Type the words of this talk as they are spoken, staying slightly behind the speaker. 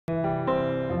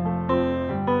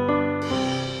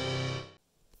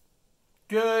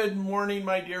Good morning,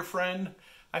 my dear friend.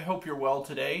 I hope you're well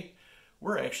today.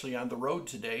 We're actually on the road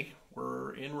today.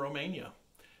 We're in Romania,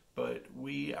 but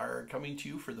we are coming to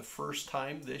you for the first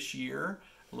time this year,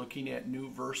 looking at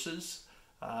new verses,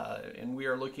 and we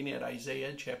are looking at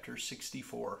Isaiah chapter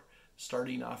 64,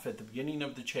 starting off at the beginning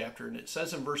of the chapter, and it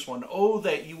says in verse 1, "Oh,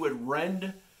 that you would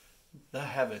rend the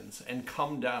heavens and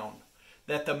come down,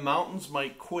 that the mountains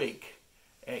might quake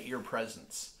at your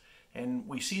presence." And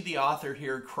we see the author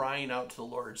here crying out to the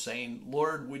Lord, saying,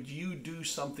 Lord, would you do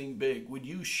something big? Would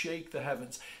you shake the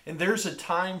heavens? And there's a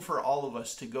time for all of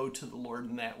us to go to the Lord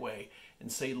in that way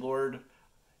and say, Lord,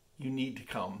 you need to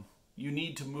come. You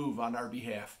need to move on our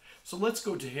behalf. So let's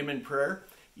go to him in prayer,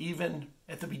 even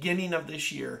at the beginning of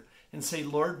this year, and say,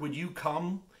 Lord, would you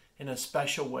come in a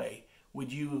special way?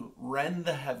 Would you rend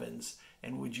the heavens,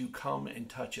 and would you come and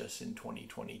touch us in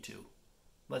 2022?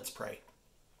 Let's pray.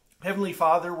 Heavenly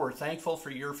Father, we're thankful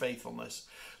for your faithfulness.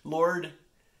 Lord,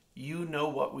 you know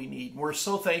what we need. We're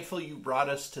so thankful you brought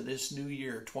us to this new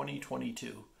year,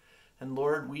 2022. And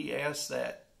Lord, we ask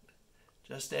that,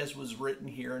 just as was written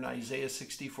here in Isaiah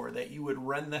 64, that you would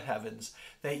rend the heavens,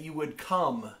 that you would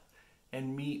come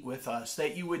and meet with us,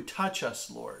 that you would touch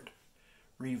us, Lord.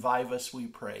 Revive us, we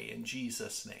pray, in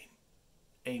Jesus' name.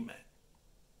 Amen.